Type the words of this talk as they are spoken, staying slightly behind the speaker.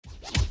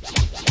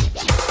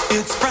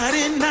It's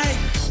Friday night,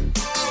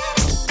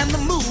 and the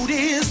mood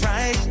is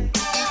right.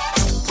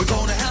 We're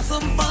gonna have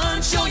some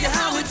fun, show you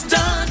how it's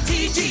done,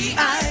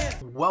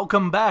 TGI.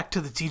 Welcome back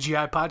to the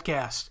TGI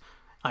Podcast.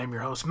 I'm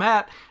your host,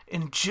 Matt,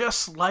 and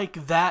just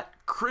like that,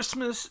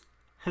 Christmas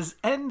has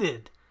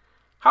ended.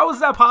 How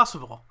is that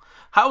possible?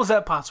 How is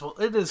that possible?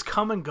 It has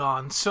come and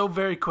gone so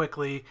very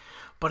quickly,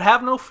 but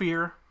have no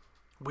fear.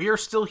 We are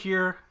still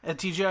here at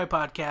TGI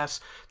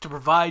Podcast to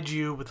provide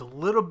you with a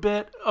little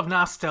bit of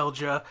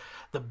nostalgia,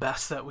 the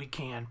best that we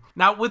can.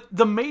 Now, with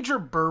the major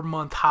Burr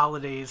Month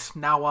holidays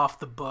now off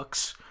the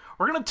books,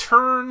 we're going to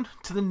turn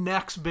to the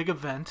next big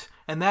event,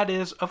 and that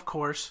is, of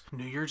course,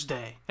 New Year's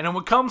Day. And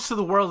when it comes to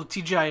the world of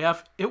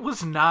TGIF, it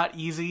was not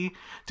easy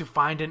to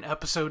find an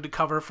episode to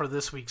cover for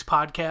this week's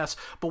podcast,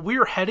 but we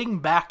are heading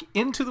back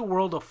into the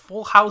world of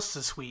Full House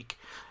this week.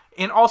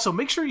 And also,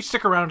 make sure you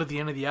stick around to the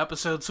end of the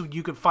episode so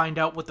you can find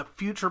out what the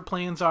future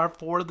plans are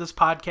for this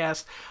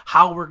podcast,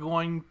 how we're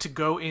going to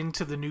go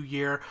into the new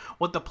year,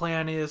 what the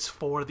plan is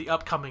for the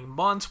upcoming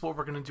months, what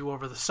we're going to do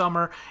over the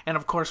summer, and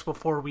of course,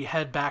 before we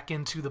head back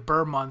into the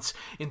Burr months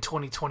in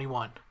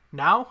 2021.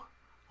 Now,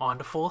 on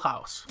to Full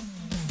House.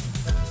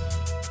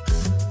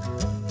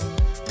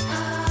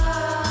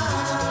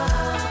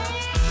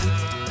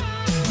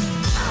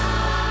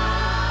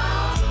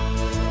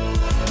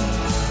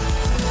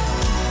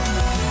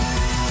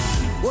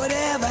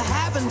 Whatever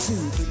happened to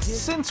the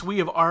Since we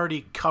have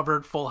already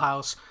covered Full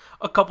House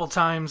a couple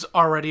times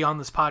already on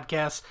this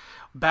podcast,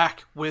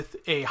 back with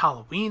a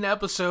Halloween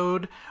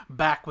episode,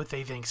 back with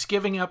a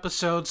Thanksgiving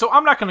episode, so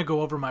I'm not going to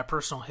go over my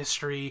personal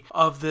history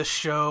of this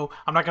show.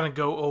 I'm not going to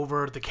go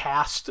over the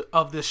cast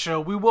of this show.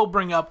 We will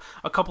bring up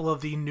a couple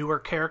of the newer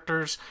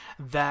characters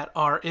that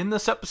are in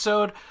this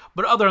episode,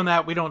 but other than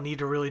that, we don't need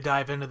to really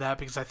dive into that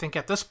because I think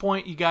at this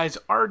point, you guys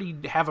already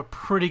have a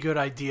pretty good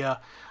idea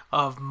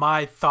of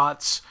my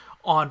thoughts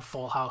on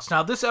Full House.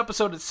 Now, this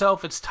episode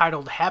itself, it's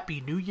titled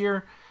Happy New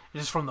Year.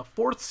 It is from the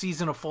 4th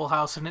season of Full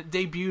House, and it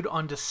debuted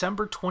on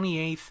December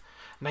 28th,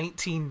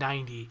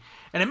 1990.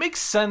 And it makes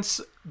sense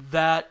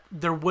that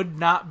there would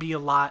not be a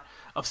lot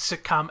of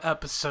sitcom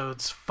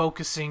episodes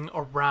focusing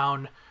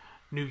around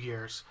New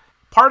Year's.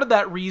 Part of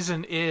that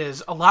reason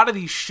is a lot of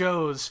these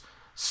shows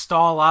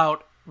stall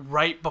out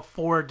right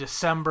before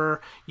December.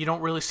 You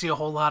don't really see a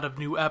whole lot of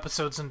new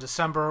episodes in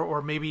December,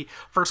 or maybe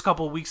first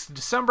couple of weeks of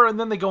December, and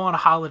then they go on a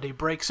holiday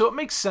break. So it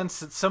makes sense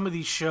that some of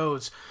these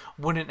shows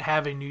wouldn't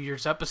have a New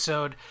Year's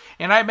episode.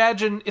 And I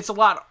imagine it's a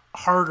lot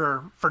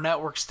harder for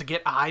networks to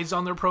get eyes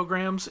on their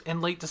programs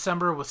in late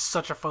December with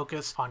such a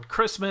focus on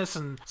Christmas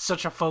and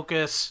such a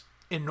focus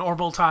in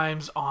normal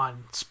times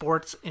on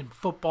sports and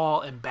football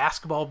and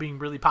basketball being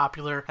really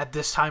popular at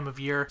this time of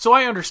year. So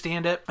I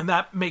understand it, and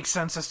that makes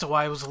sense as to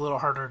why it was a little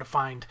harder to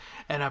find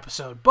an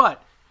episode.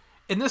 But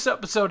in this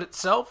episode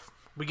itself,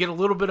 we get a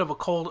little bit of a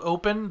cold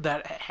open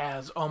that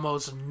has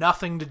almost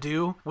nothing to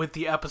do with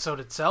the episode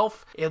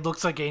itself. It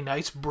looks like a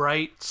nice,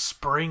 bright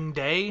spring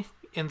day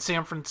in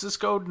San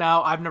Francisco.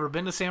 Now, I've never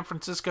been to San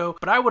Francisco,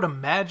 but I would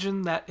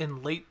imagine that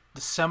in late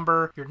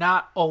December, you're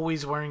not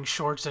always wearing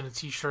shorts and a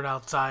t-shirt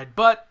outside,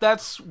 but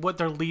that's what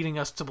they're leading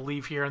us to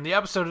believe here. In the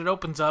episode, it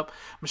opens up,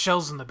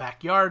 Michelle's in the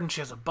backyard and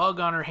she has a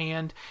bug on her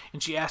hand,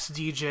 and she asks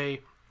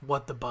DJ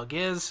what the bug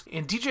is,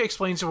 and DJ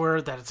explains to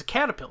her that it's a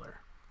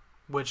caterpillar,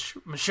 which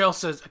Michelle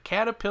says a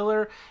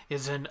caterpillar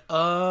is an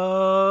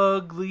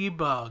ugly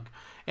bug.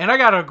 And I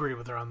gotta agree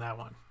with her on that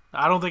one.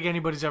 I don't think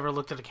anybody's ever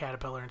looked at a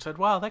caterpillar and said,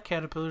 wow, that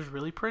caterpillar is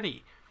really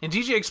pretty. And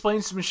DJ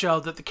explains to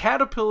Michelle that the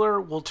caterpillar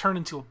will turn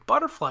into a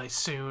butterfly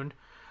soon,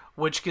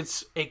 which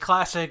gets a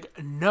classic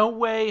 "No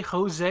Way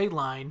Jose"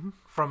 line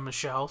from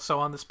Michelle. So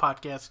on this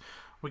podcast,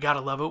 we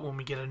gotta love it when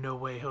we get a "No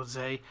Way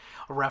Jose"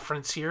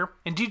 reference here.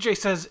 And DJ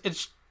says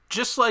it's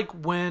just like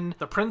when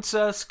the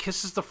princess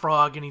kisses the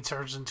frog and he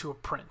turns into a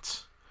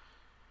prince.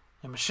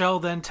 And Michelle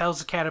then tells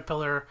the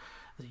caterpillar,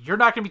 you're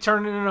not going to be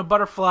turning into a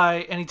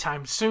butterfly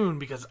anytime soon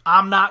because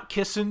I'm not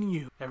kissing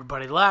you.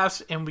 Everybody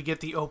laughs, and we get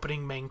the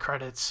opening main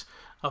credits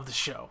of the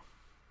show.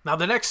 Now,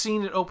 the next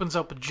scene, it opens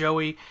up with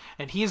Joey,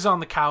 and he's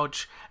on the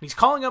couch, and he's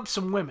calling up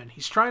some women.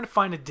 He's trying to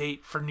find a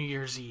date for New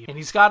Year's Eve, and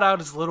he's got out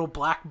his little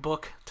black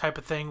book type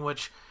of thing,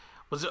 which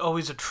was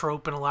always a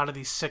trope in a lot of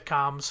these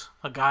sitcoms.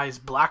 A guy's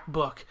black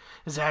book,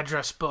 his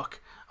address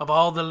book, of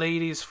all the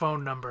ladies'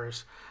 phone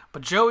numbers.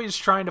 But Joey's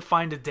trying to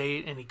find a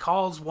date, and he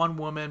calls one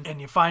woman, and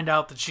you find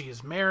out that she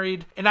is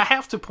married. And I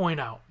have to point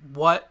out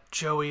what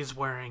Joey is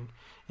wearing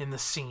in the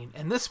scene.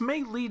 And this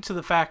may lead to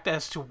the fact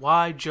as to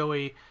why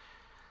Joey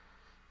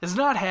has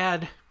not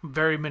had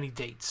very many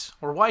dates,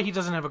 or why he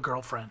doesn't have a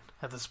girlfriend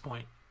at this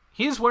point.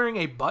 He is wearing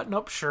a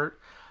button-up shirt,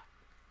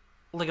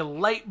 like a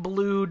light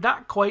blue,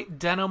 not quite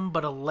denim,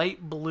 but a light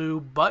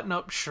blue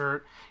button-up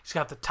shirt. He's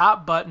got the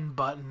top button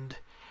buttoned,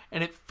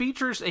 and it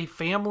features a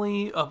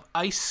family of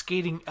ice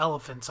skating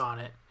elephants on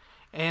it.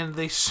 and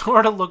they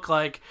sort of look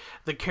like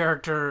the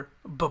character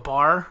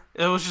Babar.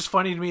 It was just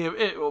funny to me.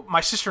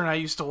 My sister and I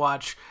used to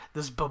watch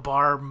this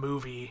Babar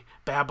movie,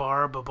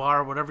 Babar,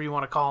 whatever you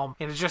want to call him,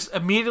 and it just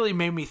immediately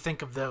made me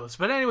think of those.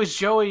 But anyways,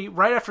 Joey,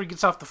 right after he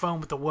gets off the phone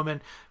with the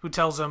woman who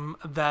tells him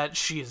that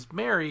she is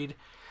married,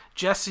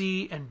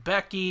 Jesse and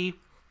Becky,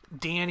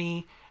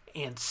 Danny,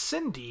 and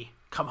Cindy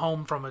come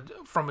home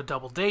from a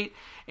double date.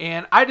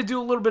 And I had to do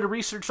a little bit of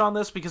research on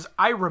this because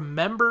I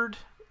remembered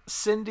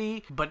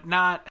Cindy, but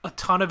not a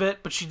ton of it.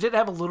 But she did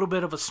have a little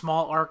bit of a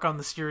small arc on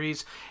the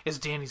series as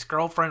Danny's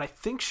girlfriend. I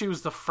think she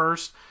was the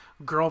first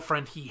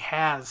girlfriend he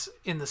has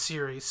in the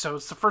series. So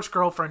it's the first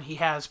girlfriend he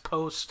has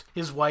post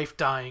his wife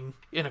dying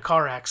in a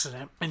car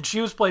accident. And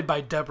she was played by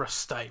Deborah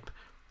Stipe.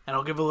 And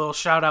I'll give a little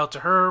shout out to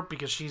her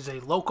because she's a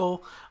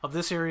local of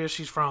this area.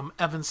 She's from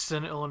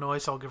Evanston, Illinois,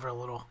 so I'll give her a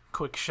little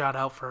quick shout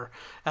out for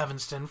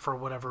Evanston for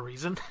whatever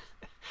reason.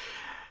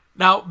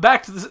 Now,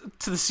 back to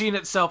the scene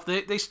itself.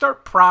 They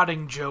start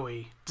prodding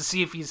Joey to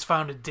see if he's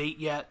found a date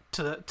yet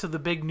to the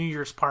big New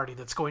Year's party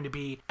that's going to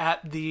be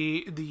at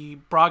the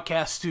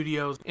broadcast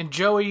studios. And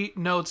Joey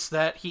notes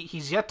that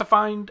he's yet to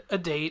find a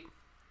date,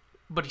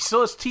 but he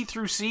still has T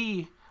through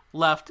C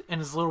left in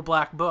his little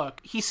black book.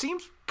 He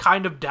seems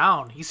kind of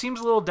down. He seems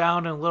a little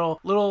down and a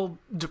little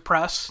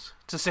depressed,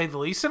 to say the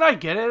least. And I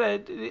get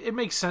it. It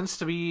makes sense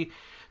to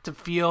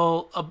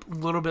feel a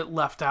little bit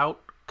left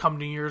out come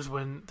New Year's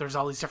when there's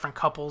all these different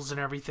couples and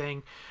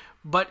everything.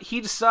 But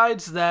he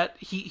decides that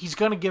he's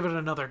going to give it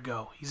another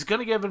go. He's going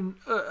to give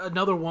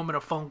another woman a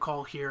phone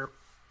call here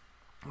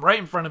right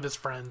in front of his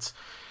friends.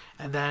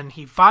 And then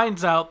he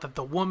finds out that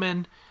the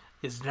woman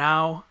is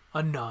now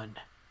a nun.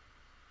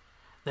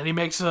 Then he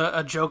makes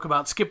a joke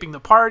about skipping the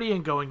party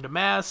and going to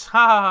mass.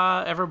 Ha ha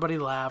ha, everybody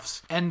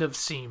laughs. End of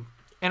scene.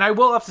 And I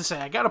will have to say,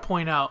 I gotta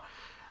point out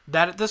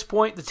that at this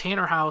point, the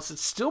Tanner house is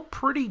still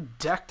pretty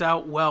decked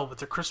out well with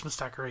their Christmas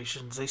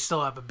decorations. They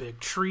still have a big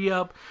tree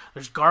up.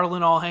 There's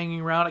garland all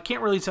hanging around. I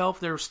can't really tell if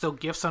there are still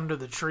gifts under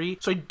the tree.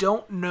 So I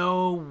don't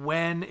know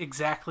when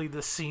exactly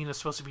this scene is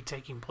supposed to be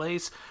taking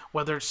place.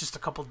 Whether it's just a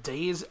couple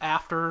days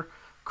after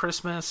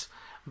Christmas.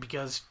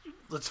 Because,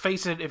 let's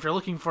face it, if you're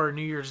looking for a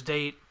New Year's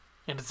date,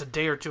 and it's a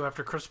day or two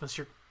after Christmas,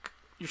 you're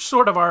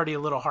sort of already a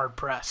little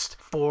hard-pressed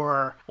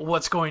for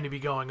what's going to be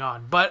going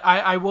on. But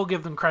I will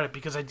give them credit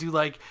because I do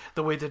like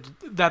the way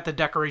that the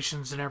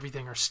decorations and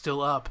everything are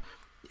still up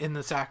in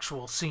this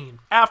actual scene.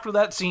 After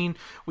that scene,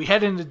 we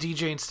head into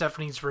DJ and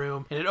Stephanie's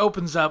room, and it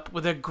opens up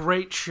with a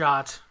great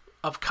shot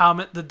of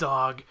Comet the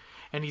dog,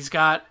 and he's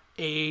got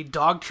a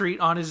dog treat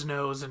on his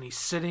nose, and he's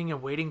sitting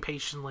and waiting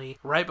patiently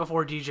right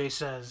before DJ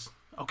says,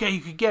 "Okay, you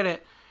could get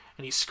it."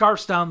 And he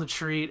scarfs down the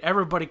treat.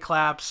 Everybody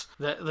claps.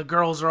 The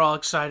girls are all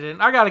excited.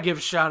 And I got to give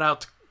a shout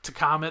out to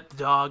Comet, the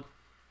dog.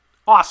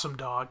 Awesome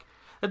dog.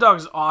 The dog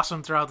is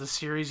awesome throughout the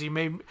series.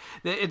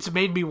 It's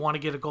made me want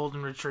to get a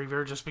golden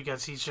retriever just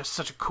because he's just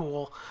such a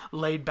cool,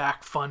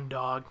 laid-back, fun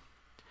dog.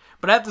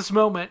 But at this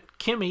moment,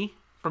 Kimmy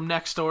from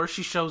next door,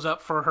 she shows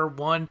up for her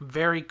one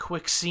very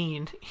quick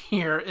scene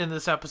here in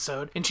this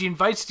episode, and she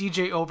invites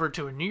DJ over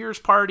to a New Year's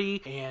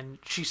party, and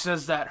she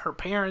says that her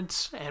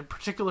parents, and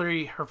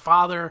particularly her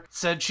father,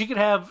 said she could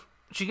have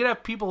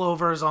people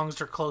over as long as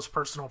they're close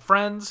personal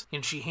friends,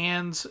 and she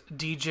hands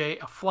DJ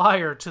a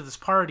flyer to this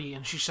party,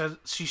 and she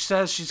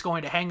says she's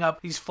going to hang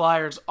up these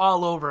flyers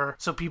all over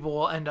so people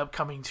will end up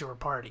coming to her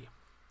party.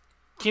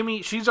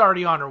 Kimmy, she's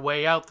already on her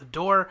way out the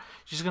door.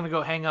 She's going to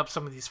go hang up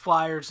some of these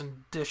flyers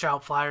and dish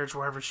out flyers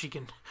wherever she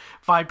can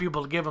find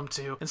people to give them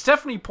to. And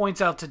Stephanie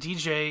points out to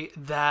DJ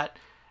that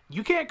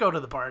you can't go to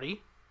the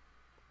party.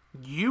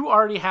 You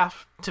already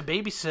have to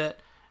babysit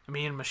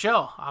me and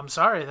Michelle. I'm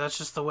sorry, that's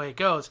just the way it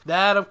goes.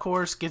 That, of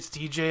course, gets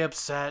DJ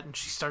upset, and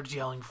she starts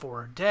yelling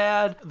for her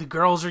dad. The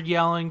girls are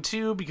yelling,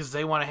 too, because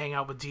they want to hang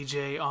out with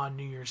DJ on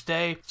New Year's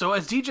Day. So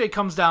as DJ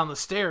comes down the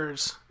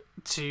stairs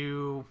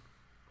to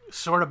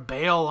sort of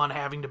bail on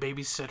having to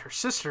babysit her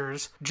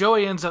sisters,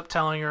 Joey ends up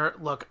telling her,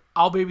 look,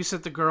 I'll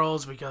babysit the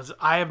girls because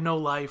I have no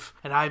life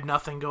and I have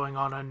nothing going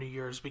on New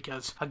Year's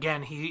because,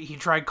 again, he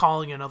tried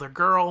calling another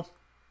girl,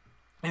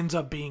 ends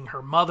up being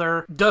her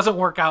mother, doesn't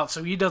work out,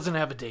 so he doesn't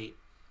have a date.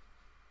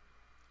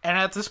 And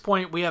at this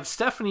point, we have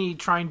Stephanie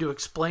trying to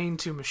explain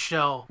to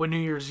Michelle what New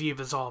Year's Eve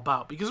is all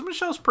about. Because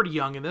Michelle's pretty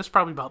young in this,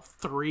 probably about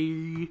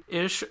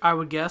 3-ish, I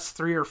would guess,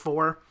 3 or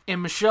 4.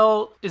 And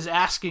Michelle is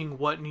asking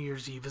what New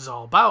Year's Eve is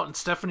all about. And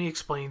Stephanie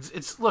explains,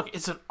 it's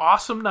an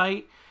awesome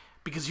night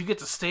because you get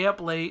to stay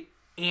up late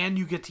and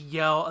you get to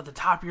yell at the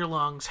top of your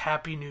lungs,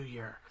 Happy New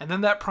Year. And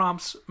then that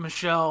prompts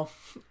Michelle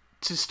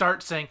to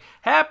start saying,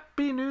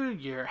 Happy New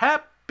Year,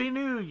 Happy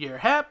New Year,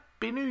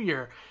 Happy New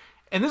Year.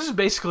 And this is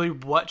basically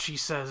what she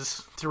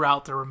says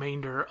throughout the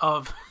remainder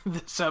of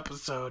this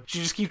episode. She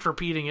just keeps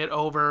repeating it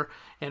over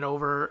and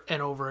over and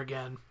over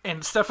again.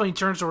 And Stephanie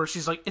turns to her,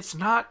 she's like, it's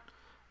not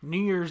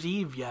New Year's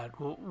Eve yet.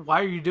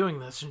 Why are you doing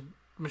this? And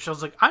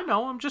Michelle's like, I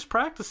know, I'm just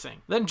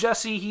practicing. Then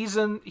Jesse,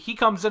 he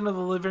comes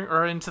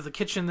into into the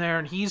kitchen there,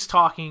 and he's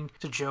talking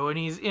to Joe, and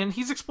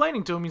he's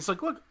explaining to him. He's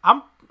like, look,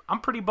 I'm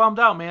pretty bummed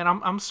out, man.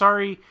 I'm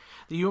sorry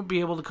that you won't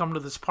be able to come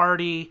to this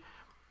party.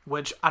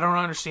 which I don't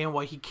understand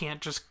why he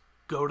can't just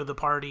go to the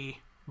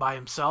party by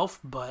himself,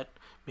 but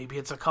maybe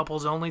it's a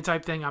couples only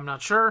type thing, I'm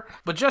not sure.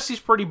 But Jesse's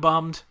pretty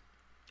bummed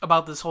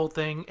about this whole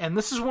thing, and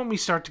this is when we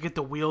start to get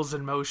the wheels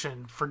in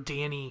motion for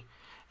Danny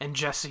and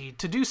Jesse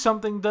to do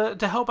something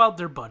to help out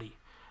their buddy.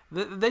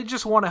 They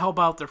just want to help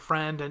out their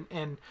friend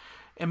and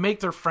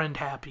make their friend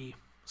happy.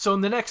 So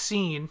in the next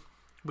scene,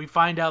 we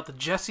find out that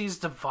Jesse's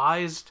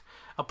devised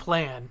a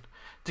plan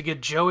to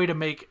get Joey to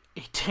make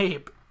a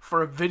tape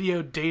for a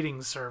video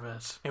dating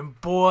service.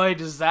 And boy,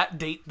 does that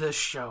date this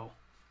show.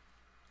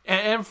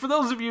 And for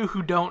those of you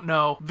who don't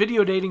know,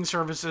 video dating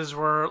services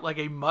were like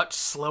a much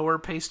slower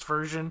paced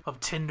version of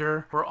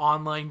Tinder or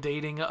online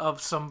dating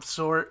of some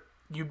sort.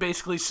 You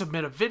basically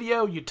submit a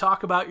video, you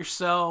talk about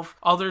yourself,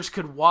 others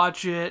could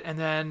watch it, and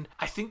then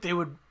I think they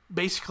would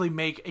basically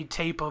make a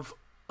tape of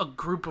a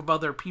group of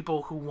other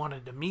people who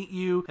wanted to meet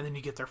you, and then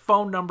you get their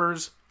phone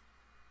numbers,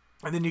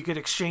 and then you could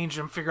exchange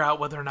them, figure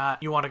out whether or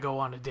not you want to go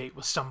on a date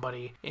with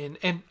somebody.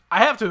 And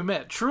I have to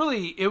admit,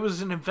 truly, it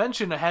was an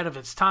invention ahead of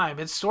its time.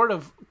 It sort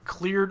of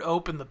cleared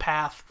open the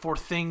path for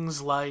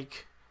things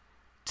like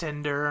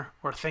Tinder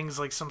or things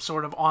like some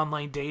sort of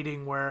online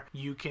dating where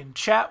you can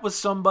chat with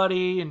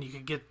somebody and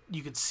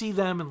you could see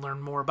them and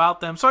learn more about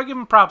them. So I give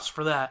him props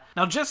for that.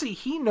 Now Jesse,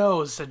 he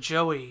knows that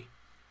Joey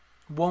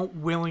won't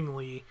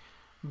willingly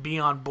be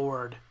on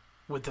board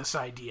with this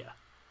idea,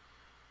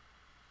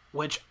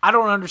 which I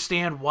don't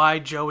understand why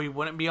Joey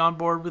wouldn't be on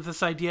board with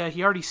this idea.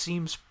 He already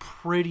seems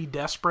pretty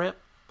desperate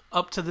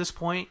up to this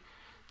point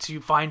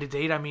to find a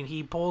date. I mean,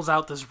 he pulls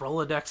out this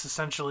Rolodex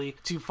essentially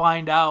to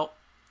find out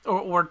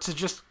or to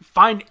just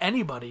find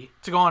anybody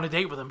to go on a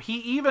date with him. He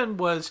even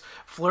was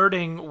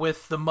flirting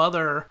with the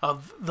mother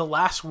of the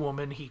last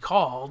woman he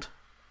called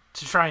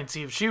to try and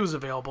see if she was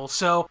available.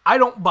 So I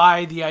don't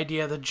buy the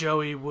idea that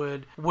Joey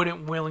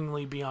wouldn't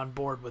willingly be on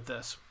board with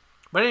this.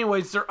 But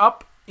anyways, they're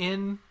up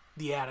in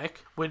the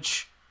attic,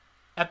 which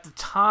at the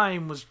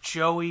time was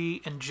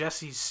Joey and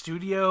Jesse's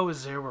studio,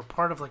 as they were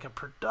part of like a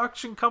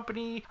production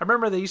company. I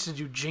remember they used to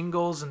do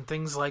jingles and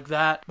things like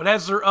that. But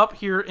as they're up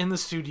here in the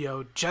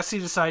studio, Jesse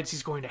decides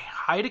he's going to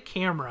hide a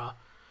camera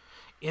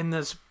in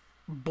this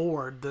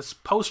board, this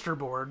poster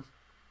board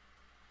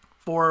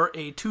for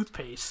a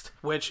toothpaste,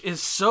 which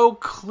is so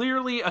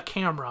clearly a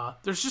camera.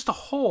 There's just a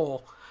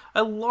hole,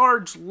 a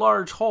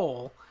large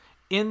hole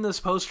in this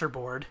poster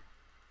board.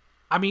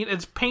 I mean,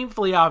 it's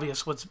painfully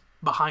obvious what's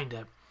behind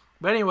it.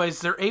 But anyways,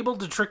 they're able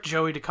to trick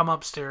Joey to come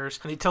upstairs,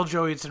 and they tell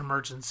Joey it's an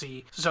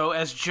emergency. So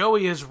as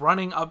Joey is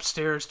running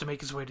upstairs to make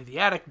his way to the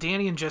attic,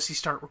 Danny and Jesse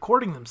start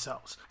recording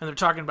themselves. And they're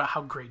talking about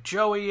how great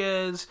Joey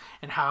is,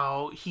 and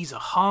how he's a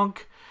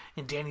hunk.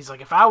 And Danny's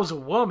like, if I was a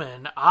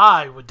woman,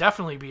 I would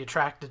definitely be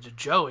attracted to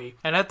Joey.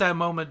 And at that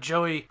moment,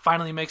 Joey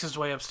finally makes his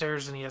way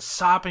upstairs, and he has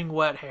sopping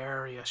wet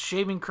hair. He has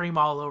shaving cream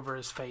all over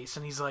his face.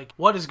 And he's like,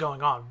 what is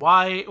going on?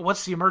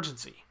 What's the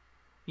emergency?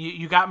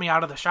 You got me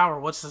out of the shower.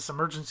 What's this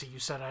emergency you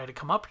said I had to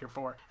come up here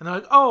for? And they're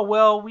like, oh,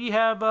 well, we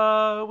have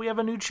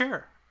a new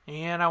chair.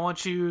 And I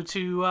want you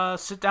to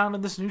sit down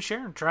in this new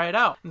chair and try it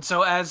out. And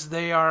so as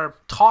they are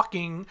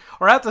talking,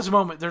 or at this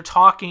moment, they're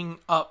talking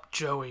up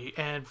Joey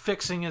and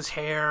fixing his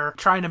hair,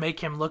 trying to make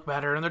him look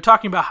better. And they're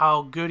talking about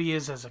how good he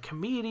is as a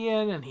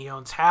comedian, and he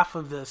owns half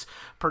of this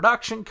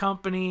production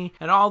company,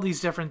 and all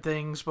these different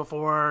things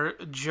before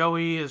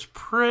Joey is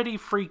pretty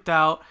freaked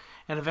out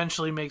and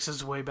eventually makes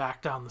his way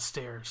back down the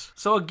stairs.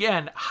 So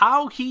again,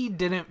 how he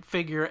didn't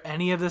figure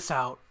any of this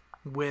out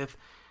with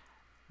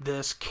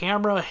this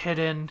camera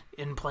hidden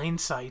in plain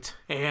sight,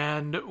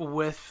 and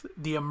with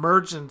the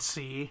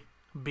emergency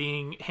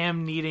being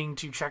him needing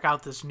to check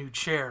out this new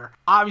chair.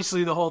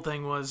 Obviously, the whole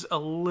thing was a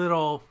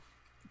little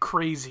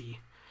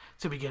crazy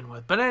to begin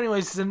with. But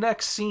anyways, the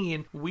next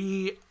scene,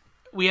 we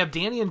have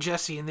Danny and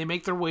Jesse, and they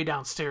make their way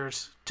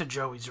downstairs to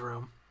Joey's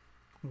room,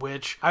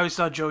 which I always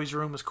thought Joey's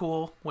room was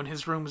cool. When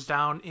his room was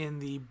down in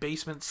the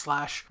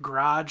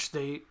basement/garage,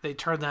 they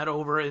turned that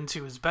over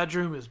into his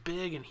bedroom. It was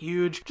big and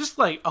huge, just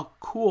like a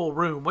cool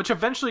room, which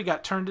eventually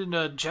got turned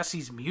into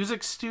Jesse's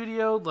music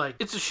studio. Like,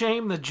 it's a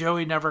shame that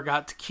Joey never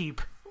got to keep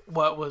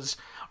what was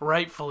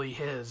rightfully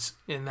his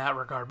in that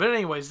regard. But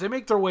anyways, they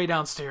make their way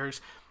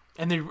downstairs,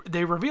 and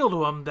they reveal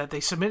to him that they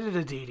submitted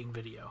a dating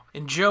video.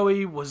 And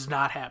Joey was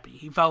not happy.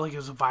 He felt like it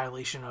was a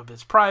violation of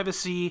his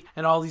privacy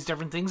and all these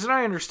different things. And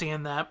I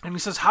understand that. And he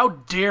says, how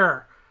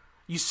dare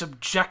you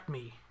subject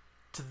me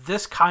to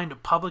this kind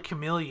of public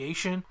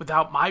humiliation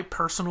without my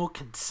personal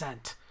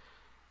consent?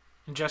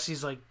 And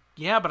Jesse's like,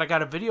 yeah, but I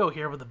got a video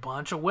here with a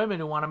bunch of women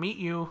who want to meet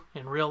you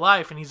in real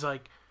life. And he's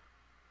like,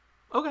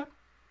 okay,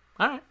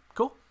 all right,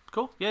 cool.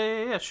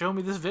 Yeah, show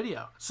me this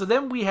video. So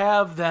then we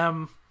have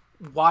them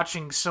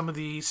watching some of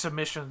the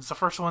submissions. The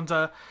first one's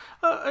an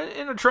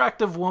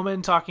attractive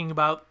woman talking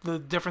about the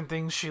different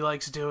things she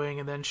likes doing,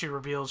 and then she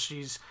reveals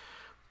she's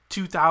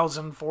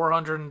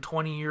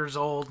 2,420 years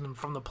old and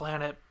from the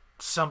planet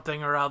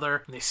something or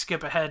other. And they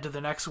skip ahead to the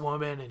next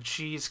woman, and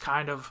she's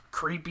kind of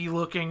creepy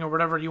looking, or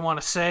whatever you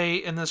want to say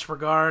in this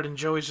regard. And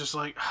Joey's just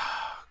like,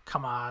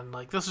 come on,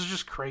 like, this is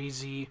just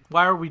crazy.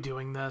 Why are we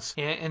doing this?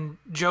 And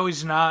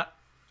Joey's not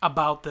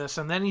about this,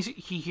 and then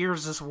he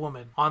hears this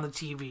woman on the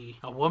TV,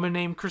 a woman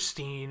named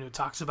Christine, who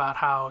talks about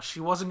how she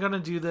wasn't going to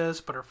do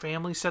this, but her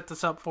family set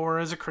this up for her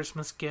as a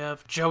Christmas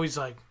gift. Joey's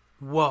like,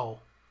 whoa,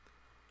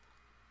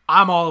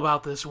 I'm all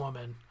about this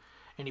woman.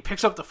 And he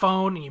picks up the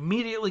phone, and he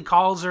immediately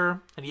calls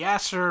her, and he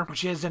asks her if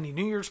she has any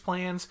New Year's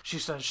plans. She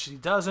says she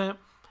doesn't.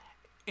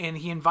 And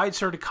he invites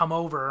her to come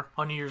over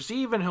on New Year's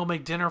Eve, and he'll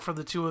make dinner for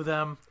the two of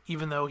them,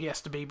 even though he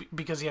has to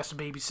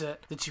babysit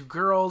the two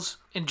girls.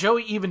 And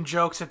Joey even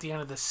jokes at the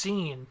end of the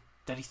scene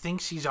that he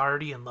thinks he's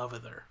already in love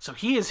with her. So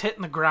he is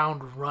hitting the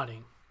ground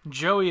running.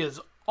 Joey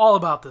is all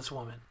about this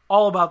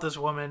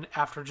woman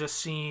after just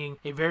seeing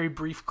a very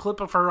brief clip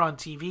of her on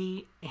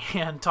TV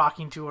and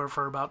talking to her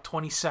for about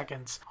 20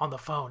 seconds on the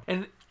phone.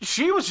 And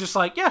she was just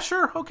like, yeah,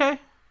 sure, okay.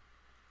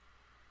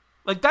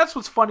 Like, that's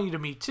what's funny to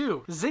me,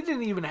 too, is they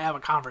didn't even have a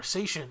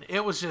conversation.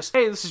 It was just,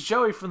 hey, this is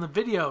Joey from the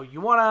video.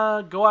 You want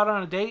to go out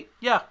on a date?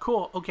 Yeah,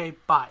 cool. Okay,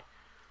 bye.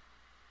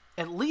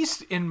 At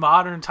least in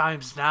modern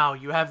times now,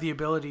 you have the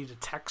ability to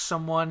text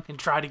someone and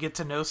try to get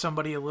to know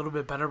somebody a little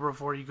bit better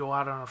before you go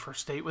out on a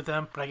first date with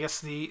them. But I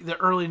guess the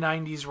early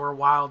 90s were a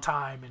wild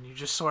time, and you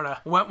just sort of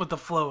went with the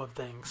flow of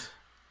things.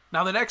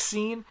 Now, the next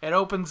scene, it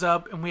opens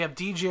up, and we have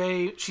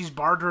DJ. She's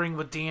bartering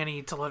with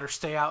Danny to let her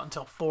stay out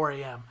until 4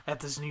 a.m. at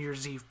this New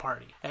Year's Eve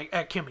party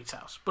at Kimmy's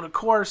house. But, of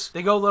course,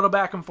 they go a little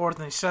back and forth,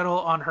 and they settle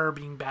on her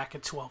being back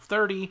at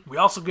 12:30. We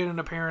also get an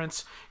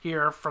appearance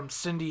here from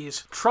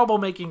Cindy's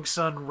troublemaking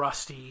son,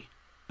 Rusty,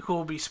 who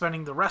will be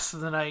spending the rest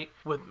of the night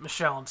with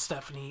Michelle and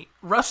Stephanie.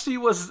 Rusty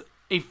was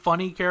a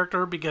funny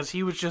character because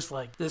he was just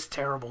like this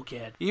terrible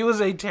kid. He was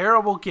a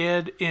terrible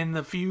kid in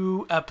the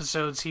few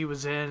episodes he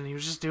was in. He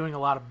was just doing a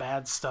lot of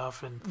bad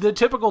stuff, and the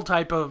typical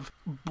type of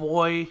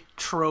boy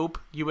trope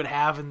you would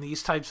have in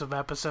these types of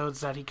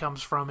episodes, that he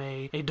comes from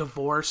a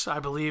divorce. I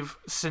believe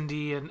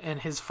Cindy and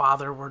his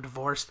father were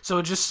divorced, so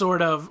it just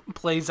sort of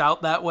plays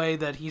out that way,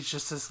 that he's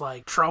just this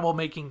like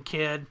troublemaking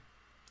kid.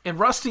 And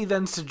Rusty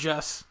then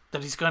suggests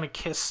that he's going to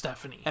kiss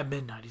Stephanie at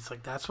midnight. He's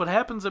like, that's what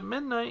happens at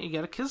midnight. You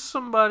got to kiss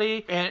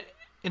somebody.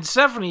 And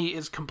Stephanie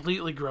is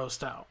completely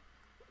grossed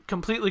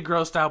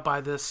out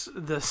by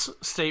this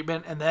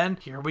statement. And then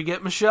here we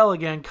get Michelle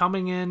again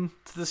coming in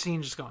to the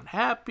scene, just going,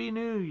 Happy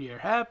New Year,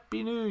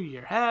 Happy New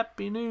Year,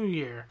 Happy New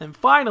Year. And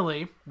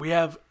finally, we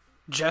have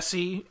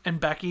Jesse and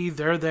Becky.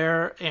 They're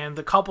there, and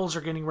the couples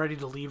are getting ready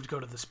to leave to go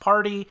to this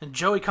party. And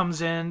Joey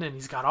comes in, and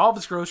he's got all of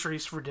his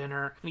groceries for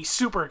dinner, and he's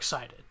super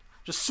excited.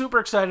 Just super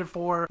excited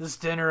for this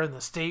dinner and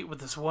this date with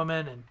this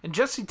woman. And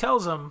Jesse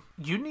tells him,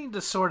 you need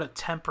to sort of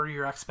temper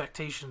your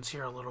expectations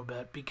here a little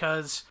bit,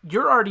 because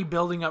you're already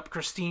building up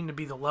Christine to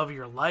be the love of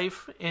your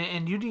life,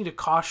 and you need to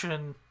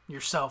caution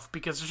yourself,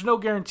 because there's no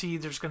guarantee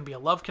there's going to be a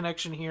love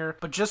connection here.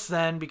 But just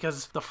then,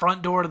 because the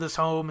front door to this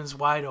home is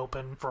wide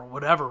open for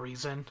whatever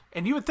reason,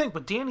 and you would think,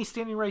 but Danny's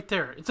standing right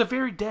there, it's a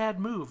very dad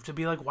move to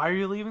be like, why are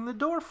you leaving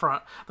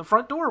the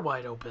front door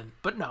wide open?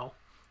 But no.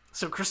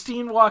 So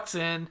Christine walks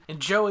in, and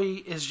Joey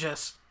is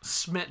just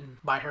smitten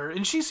by her,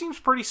 and she seems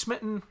pretty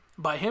smitten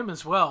by him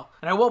as well.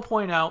 And I will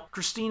point out,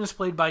 Christine is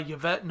played by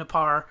Yvette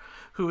Napar,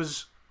 who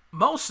is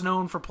most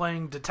known for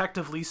playing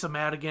Detective Lisa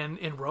Madigan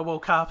in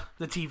RoboCop,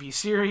 the TV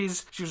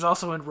series. She was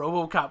also in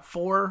RoboCop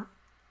 4,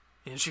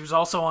 and she was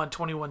also on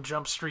 21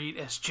 Jump Street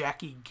as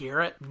Jackie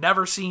Garrett.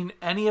 Never seen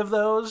any of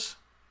those.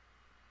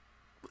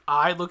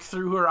 I looked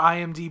through her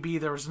IMDb.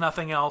 There was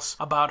nothing else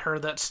about her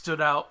that stood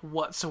out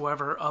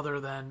whatsoever other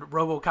than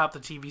RoboCop, the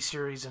TV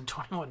series, and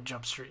 21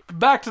 Jump Street.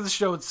 Back to the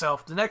show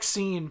itself. The next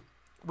scene,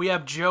 we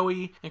have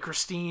Joey and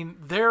Christine.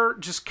 They're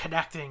just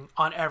connecting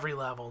on every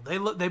level.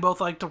 They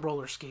both like to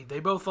roller skate. They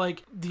both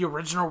like the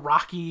original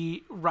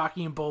Rocky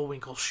and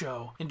Bullwinkle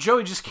show. And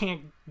Joey just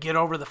can't get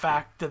over the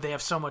fact that they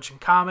have so much in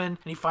common. And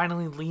he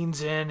finally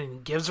leans in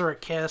and gives her a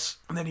kiss.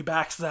 And then he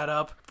backs that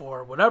up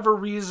for whatever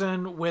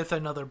reason with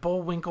another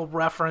Bullwinkle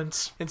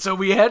reference. And so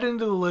we head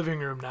into the living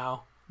room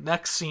now.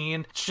 Next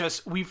scene,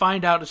 we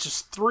find out it's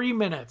just 3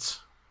 minutes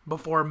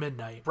before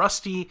midnight.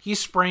 Rusty, he's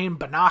spraying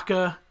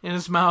Banaka in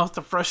his mouth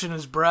to freshen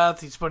his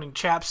breath. He's putting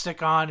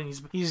chapstick on, and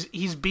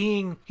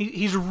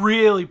he's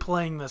really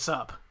playing this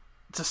up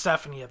to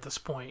Stephanie at this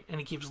point. And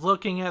he keeps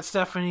looking at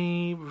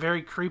Stephanie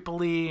very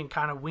creepily and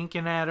kind of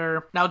winking at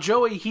her. Now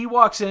Joey, he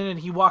walks in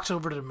and he walks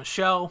over to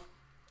Michelle,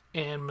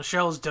 and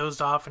Michelle's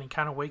dozed off, and he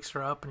kind of wakes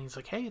her up, and he's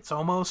like, hey, it's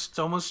almost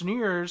New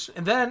Year's.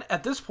 And then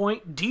at this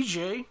point,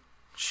 DJ,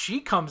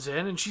 she comes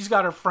in, and she's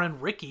got her friend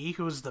Ricky,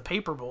 who is the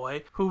paper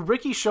boy, who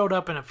Ricky showed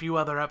up in a few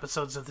other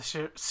episodes of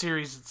the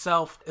series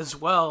itself as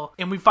well.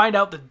 And we find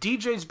out that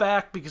DJ's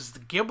back because the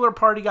Gibbler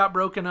party got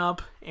broken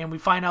up, and we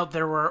find out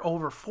there were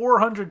over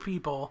 400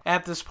 people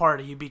at this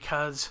party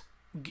because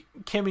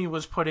Kimmy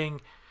was putting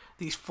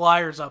these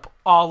flyers up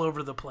all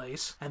over the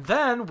place. And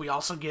then we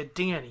also get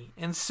Danny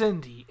and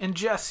Cindy and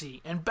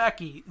Jesse and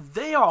Becky.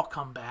 They all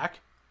come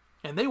back.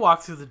 And they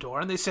walk through the door,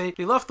 and they say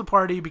they left the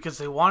party because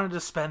they wanted to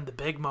spend the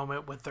big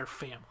moment with their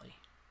family.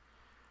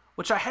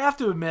 Which I have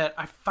to admit,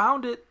 I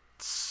found it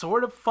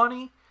sort of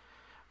funny,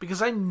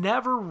 because I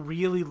never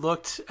really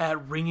looked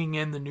at ringing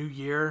in the new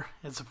year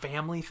as a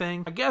family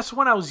thing. I guess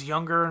when I was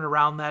younger and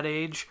around that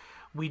age,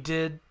 we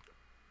did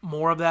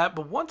more of that.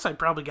 But once I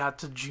probably got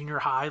to junior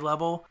high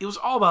level, it was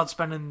all about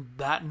spending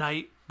that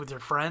night with your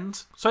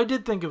friends. So I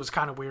did think it was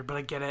kind of weird, but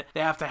I get it.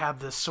 They have to have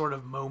this sort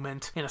of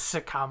moment in a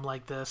sitcom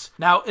like this.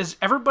 Now, as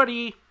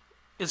everybody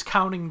is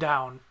counting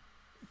down,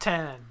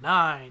 10,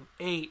 9,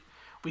 8,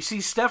 we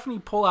see Stephanie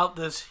pull out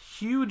this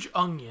huge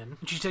onion,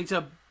 and she takes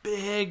a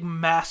big,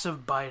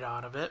 massive bite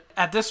out of it.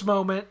 At this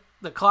moment,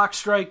 the clock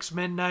strikes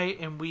midnight,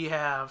 and we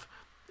have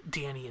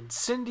Danny and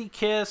Cindy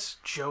kiss,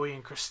 Joey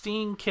and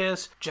Christine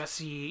kiss,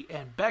 Jesse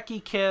and Becky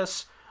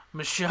kiss,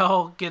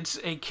 Michelle gets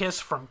a kiss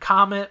from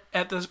Comet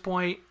at this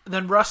point.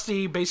 Then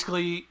Rusty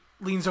basically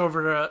leans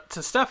over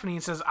to Stephanie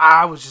and says,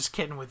 I was just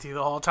kidding with you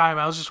the whole time.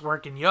 I was just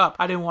working you up.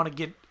 I didn't want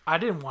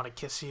to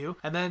kiss you.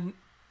 And then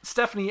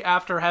Stephanie,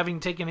 after having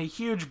taken a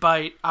huge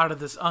bite out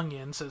of this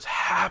onion, says,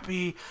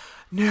 Happy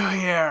New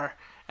Year,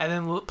 and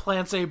then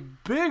plants a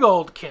big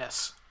old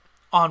kiss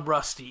on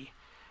Rusty.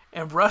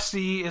 And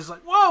Rusty is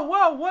like,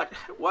 whoa,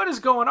 what is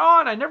going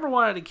on? I never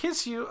wanted to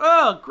kiss you.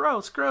 Oh,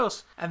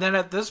 gross. And then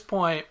at this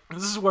point,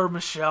 this is where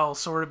Michelle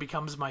sort of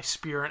becomes my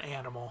spirit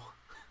animal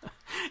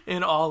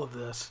in all of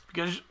this.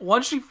 Because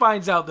once she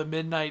finds out the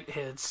midnight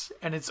hits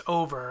and it's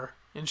over,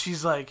 and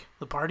she's like,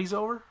 the party's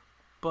over?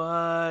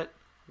 But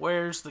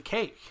where's the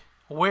cake?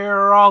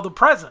 Where are all the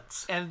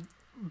presents? And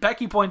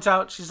Becky points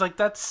out, she's like,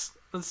 that's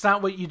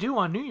not what you do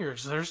on New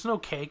Year's. There's no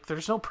cake.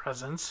 There's no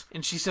presents.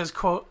 And she says,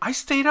 quote, I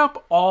stayed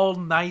up all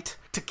night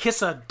to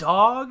kiss a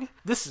dog?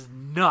 This is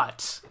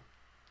nuts.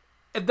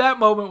 And that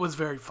moment was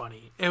very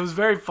funny. It was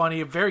very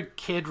funny, a very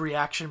kid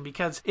reaction,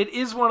 because it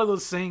is one of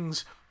those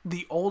things,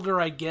 the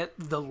older I get,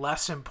 the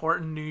less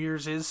important New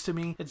Year's is to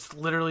me. It's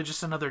literally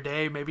just another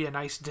day, maybe a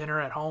nice dinner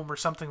at home or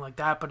something like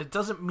that, but it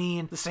doesn't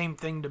mean the same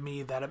thing to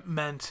me that it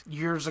meant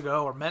years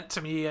ago or meant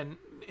to me in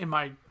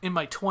my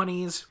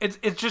 20s.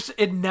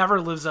 It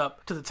never lives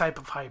up to the type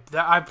of hype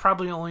that I've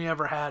probably only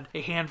ever had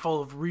a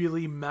handful of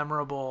really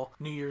memorable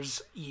New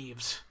Year's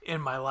Eves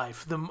in my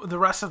life. The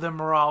rest of them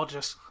were all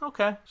just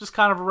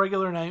kind of a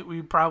regular night.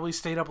 We probably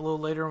stayed up a little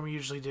later than we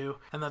usually do,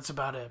 and that's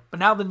about it. But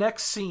now the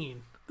next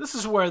scene, this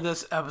is where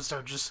this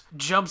episode just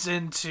jumps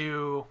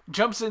into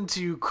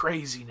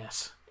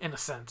craziness in a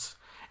sense.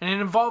 And it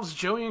involves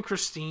Joey and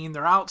Christine.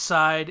 They're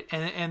outside,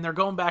 and they're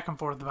going back and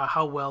forth about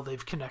how well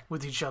they've connected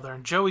with each other.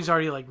 And Joey's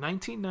already like,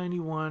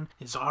 1991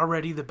 is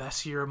already the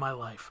best year of my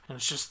life. And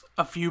it's just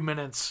a few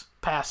minutes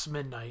past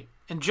midnight.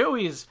 And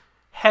Joey is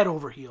head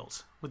over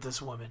heels with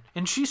this woman.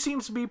 And she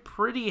seems to be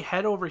pretty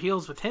head over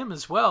heels with him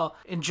as well.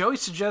 And Joey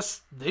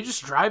suggests they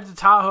just drive to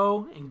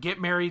Tahoe and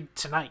get married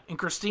tonight. And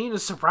Christine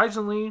is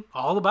surprisingly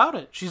all about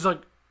it. She's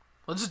like,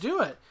 let's do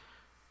it.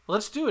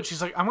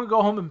 She's like, I'm going to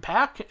go home and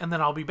pack, and then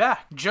I'll be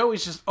back.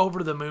 Joey's just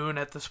over the moon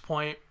at this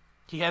point.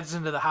 He heads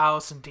into the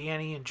house, and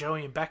Danny and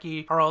Joey and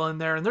Becky are all in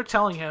there, and they're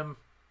telling him,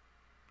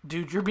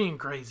 dude, you're being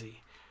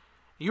crazy.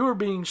 You are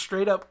being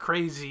straight up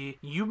crazy.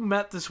 You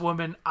met this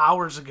woman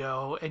hours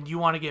ago, and you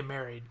want to get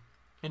married.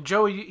 And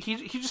Joey, he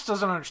just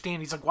doesn't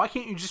understand. He's like, why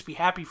can't you just be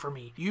happy for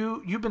me?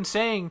 You've been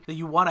saying that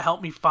you want to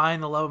help me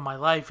find the love of my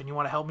life and you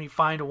want to help me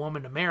find a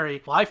woman to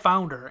marry. Well, I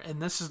found her,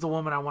 and this is the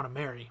woman I want to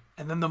marry.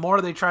 And then the more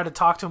they try to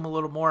talk to him a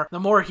little more, the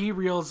more he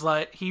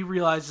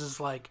realizes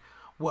like,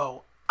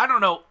 whoa, I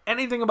don't know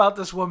anything about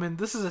this woman.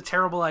 This is a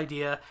terrible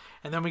idea.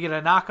 And then we get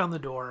a knock on the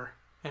door,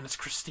 and it's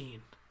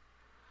Christine.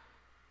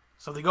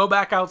 So they go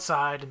back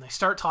outside, and they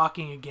start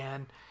talking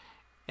again.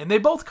 And they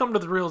both come to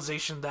the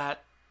realization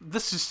that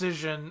this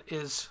decision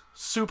is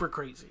super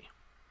crazy.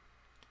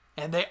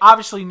 And they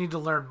obviously need to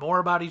learn more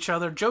about each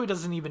other. Joey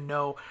doesn't even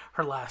know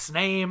her last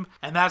name.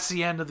 And that's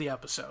the end of the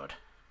episode.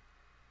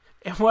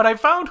 And what I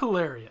found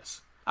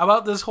hilarious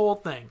about this whole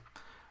thing.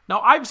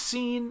 Now, I've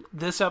seen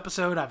this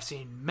episode. I've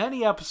seen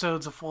many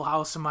episodes of Full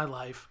House in my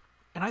life.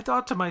 And I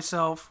thought to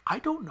myself, I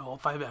don't know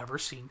if I've ever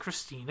seen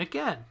Christine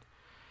again.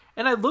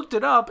 And I looked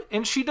it up,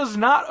 and she does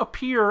not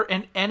appear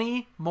in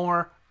any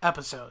more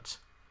episodes.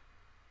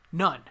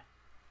 None.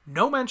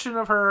 No mention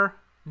of her,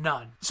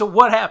 none. So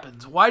what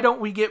happens? Why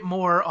don't we get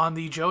more on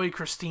the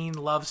Joey-Christine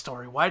love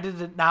story? Why did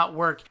it not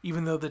work,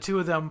 even though the two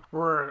of them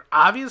were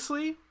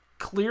obviously,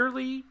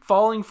 clearly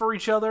falling for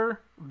each other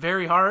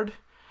very hard?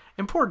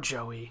 And poor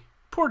Joey.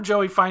 Poor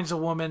Joey finds a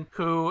woman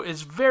who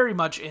is very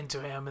much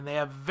into him, and they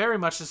have very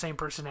much the same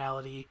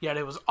personality, yet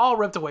it was all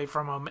ripped away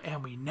from him,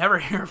 and we never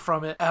hear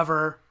from it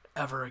ever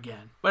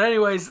again. But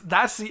anyways,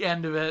 that's the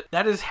end of it.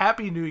 That is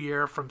Happy New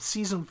Year from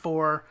Season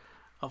 4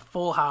 of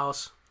Full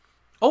House.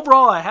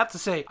 Overall, I have to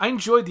say, I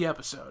enjoyed the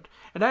episode.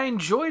 And I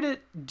enjoyed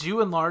it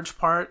due in large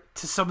part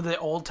to some of the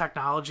old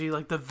technology.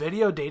 Like the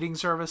video dating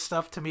service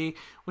stuff to me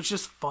was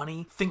just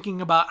funny. Thinking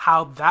about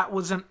how that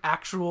was an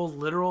actual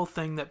literal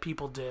thing that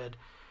people did.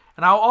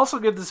 And I'll also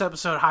give this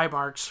episode high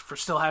marks for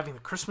still having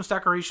the Christmas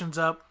decorations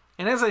up.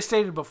 And as I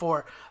stated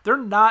before, there are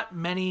not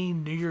many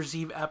New Year's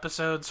Eve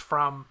episodes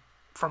from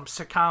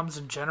sitcoms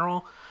in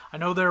general. I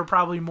know there are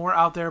probably more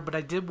out there, but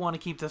I did want to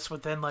keep this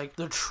within like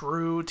the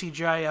true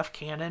TGIF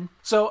canon.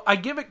 So I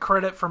give it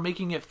credit for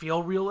making it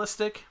feel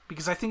realistic,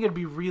 because I think it'd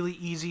be really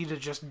easy to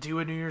just do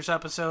a New Year's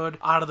episode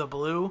out of the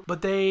blue.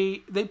 But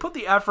they put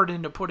the effort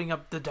into putting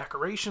up the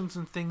decorations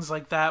and things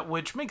like that,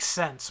 which makes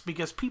sense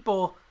because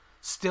people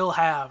still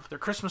have their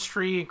Christmas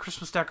tree and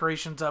Christmas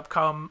decorations up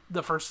come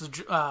the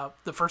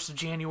 1st of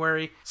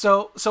January.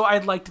 So I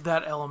liked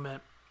that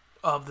element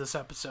of this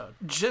episode.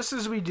 Just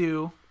as we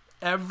do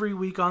every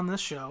week on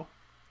this show,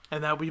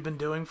 and that we've been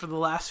doing for the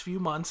last few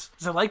months,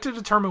 is I like to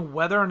determine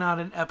whether or not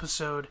an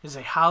episode is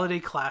a holiday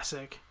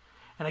classic,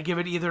 and I give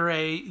it either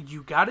a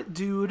 "You Got It,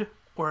 Dude"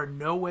 or a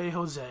 "No Way,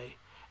 Jose."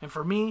 And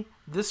for me,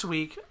 this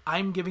week,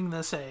 I'm giving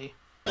this a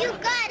 "You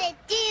Got It,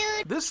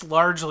 Dude." This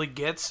largely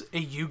gets a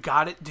 "You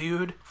Got It,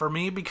 Dude" for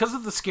me because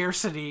of the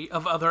scarcity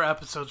of other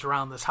episodes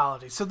around this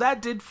holiday. So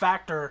that did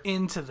factor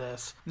into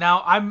this.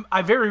 Now,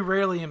 I very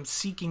rarely am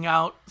seeking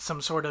out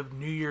some sort of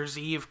New Year's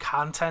Eve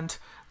content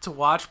to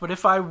watch, but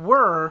if I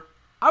were,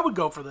 I would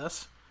go for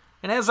this.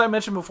 And as I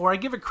mentioned before, I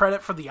give it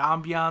credit for the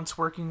ambiance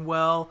working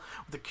well,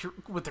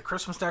 with the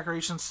Christmas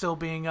decorations still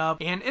being up.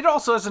 And it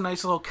also has a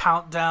nice little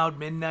countdown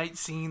midnight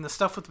scene. The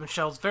stuff with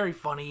Michelle's very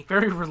funny,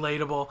 very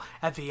relatable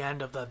at the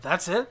end of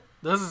that's it?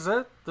 This is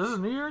it? This is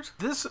New Year's?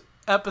 This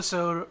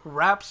episode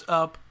wraps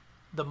up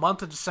the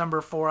month of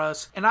December for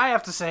us. And I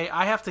have to say,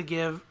 I have to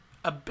give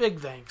a big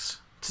thanks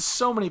to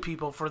so many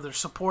people for their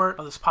support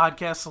of this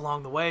podcast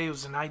along the way. It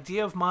was an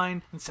idea of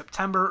mine in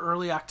September,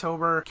 early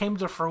October, came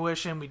to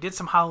fruition. We did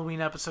some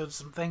Halloween episodes,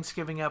 some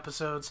Thanksgiving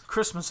episodes,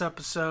 Christmas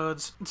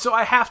episodes. So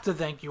I have to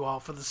thank you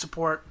all for the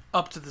support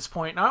up to this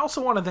point. And I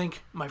also want to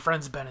thank my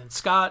friends Ben and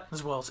Scott,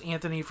 as well as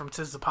Anthony from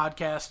Tis the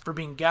Podcast, for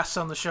being guests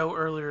on the show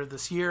earlier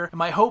this year. And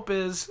my hope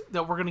is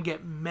that we're going to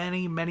get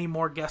many, many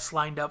more guests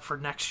lined up for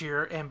next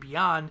year and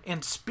beyond.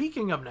 And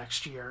speaking of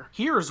next year,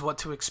 here's what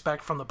to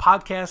expect from the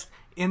podcast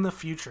in the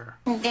future.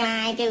 Did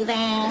I do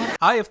that?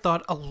 I have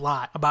thought a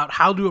lot about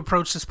how to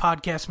approach this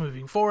podcast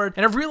moving forward,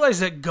 and I've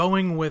realized that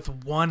going with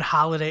one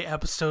holiday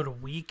episode a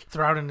week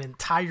throughout an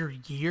entire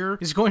year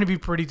is going to be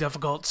pretty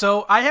difficult.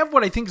 So I have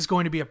what I think is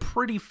going to be a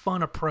pretty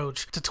fun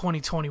approach to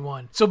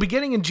 2021. So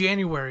beginning in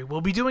January, we'll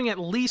be doing at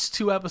least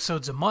 2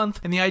 episodes a month,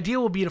 and the idea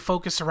will be to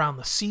focus around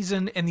the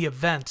season and the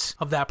events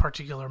of that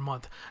particular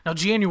month. Now,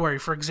 January,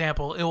 for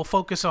example, it will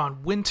focus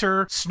on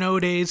winter, snow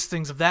days,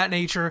 things of that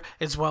nature,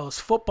 as well as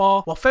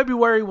football, while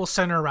February will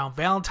center around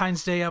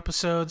Valentine's Day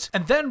episodes.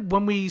 And then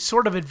when we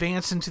sort of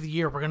advance into the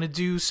year, we're going to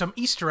do some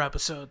Easter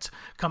episodes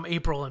come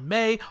April and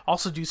May,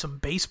 also do some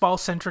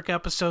baseball-centric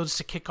episodes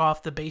to kick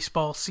off the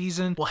baseball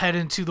season. We'll head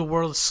into the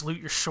world of Salute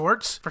Your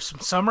Shorts for some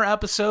summer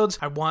episodes.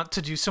 I want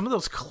to do some of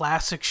those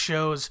classic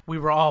shows we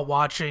were all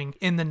watching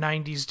in the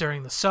 90s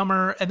during the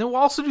summer. And then we'll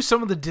also do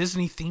some of the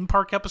Disney theme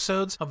park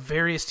episodes of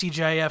various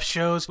TGIF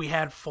shows. We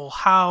had Full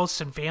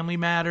House and Family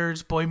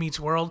Matters, Boy Meets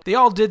World. They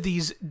all did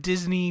these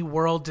Disney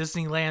World,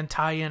 Disneyland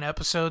tie-in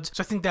episodes,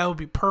 so I think that would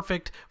be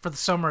perfect for the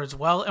summer as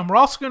well. And we're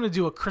also going to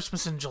do a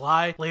Christmas in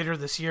July later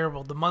this year.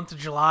 Well, the month of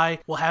July,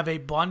 we'll have a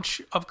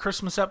bunch of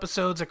Christmas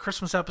episodes, a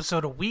Christmas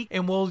episode a week,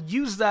 and we'll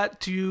use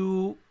that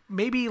to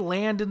maybe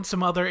land in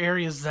some other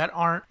areas that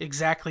aren't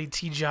exactly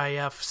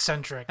TGIF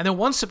centric. And then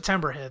once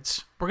September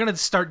hits, we're going to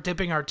start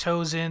dipping our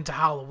toes into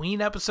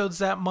Halloween episodes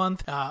that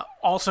month.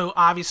 Also,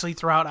 obviously,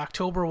 throughout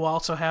October, we'll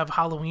also have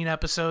Halloween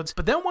episodes.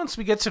 But then once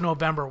we get to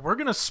November, we're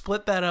going to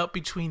split that up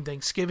between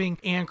Thanksgiving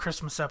and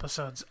Christmas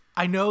episodes.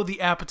 I know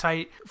the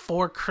appetite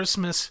for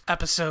Christmas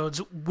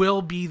episodes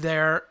will be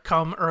there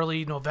come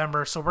early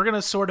November, so we're going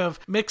to sort of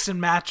mix and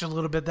match a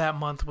little bit that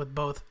month with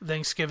both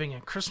Thanksgiving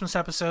and Christmas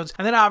episodes.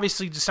 And then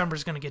obviously December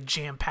is going to get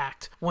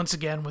jam-packed once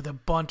again with a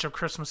bunch of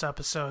Christmas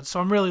episodes,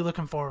 so I'm really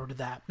looking forward to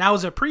that. Now,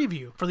 as a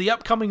preview for the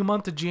upcoming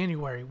month of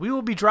January, we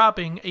will be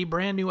dropping a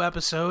brand new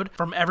episode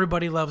from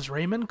Everybody Loves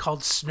Raymond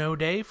called Snow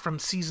Day from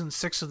season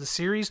 6 of the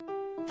series.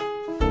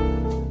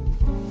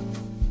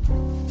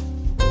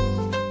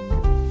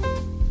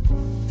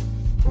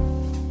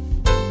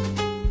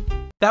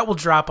 That will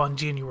drop on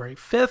January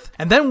 5th,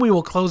 and then we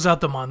will close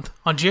out the month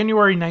on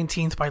January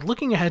 19th by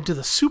looking ahead to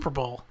the Super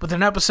Bowl with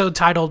an episode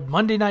titled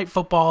Monday Night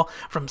Football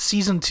from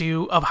Season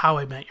 2 of How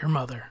I Met Your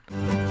Mother.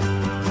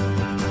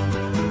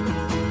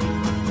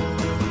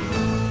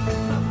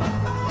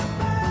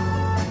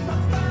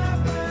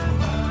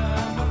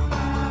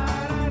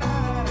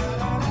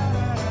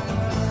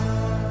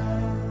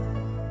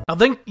 Now,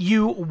 thank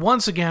you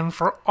once again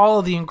for all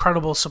of the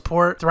incredible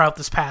support throughout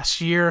this past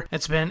year.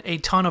 It's been a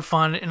ton of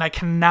fun, and I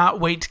cannot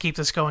wait to keep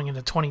this going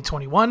into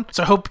 2021.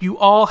 So I hope you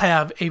all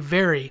have a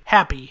very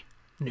happy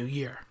new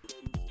year.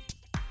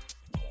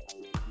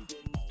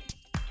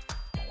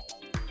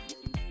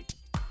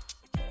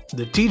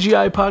 The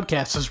TGI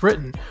Podcast is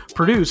written,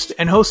 produced,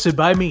 and hosted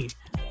by me,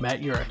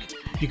 Matt Urich.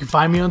 You can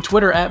find me on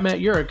Twitter at Matt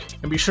Urich,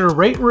 and be sure to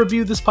rate and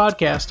review this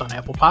podcast on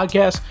Apple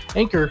Podcasts,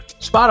 Anchor,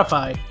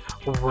 Spotify,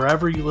 or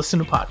wherever you listen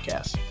to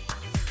podcasts.